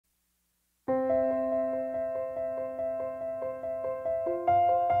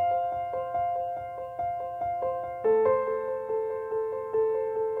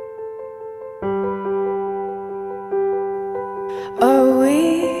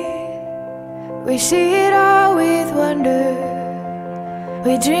see it all with wonder.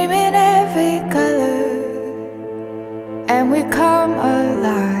 We dream in every color, and we come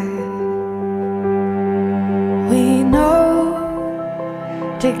alive. We know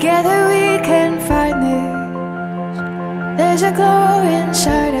together we can find this. There's a glow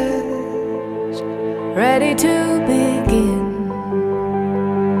inside us, ready to begin.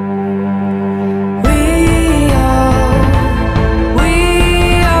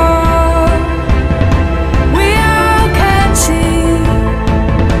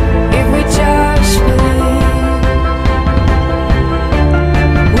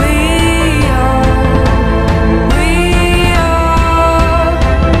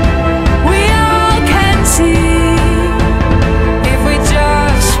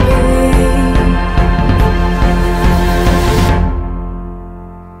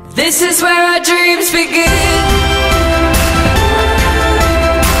 This is where our dreams begin.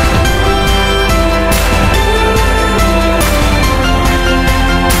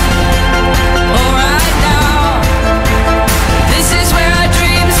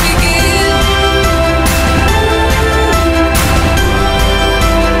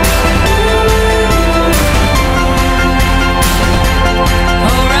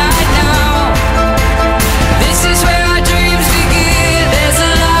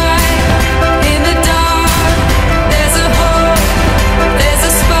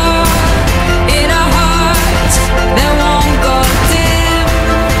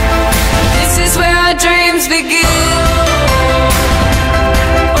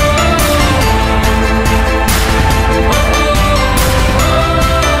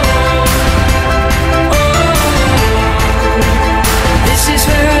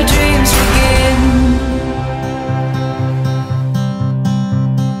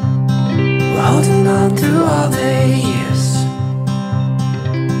 Holding on through all the years,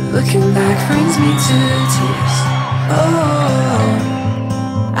 looking back brings me to tears. Oh,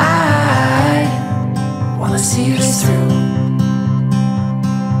 I wanna see this through.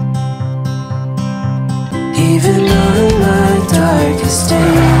 Even on my darkest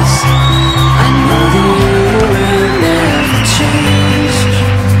days, I know that you will never change.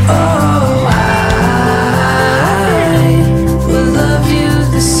 Oh, I will love you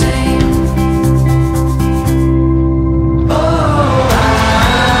the same.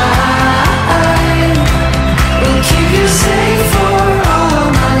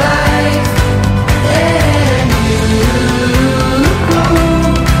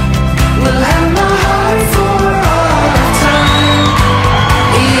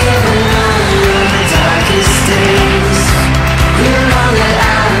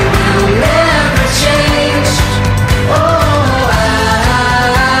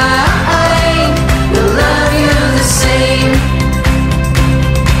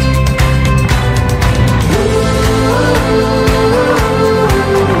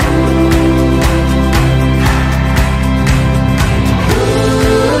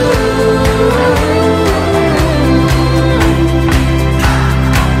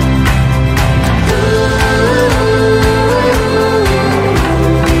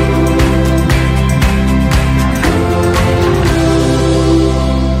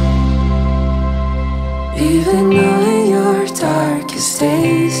 Even on your darkest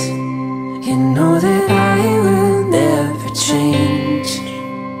days, you know that I will never change.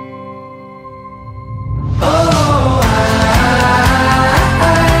 Oh,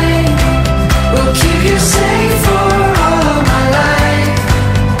 I will keep you safe for all my life,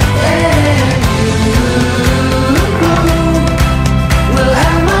 and you will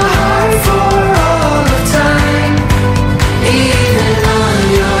have my heart for all of time. Even on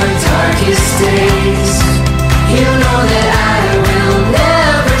your darkest days,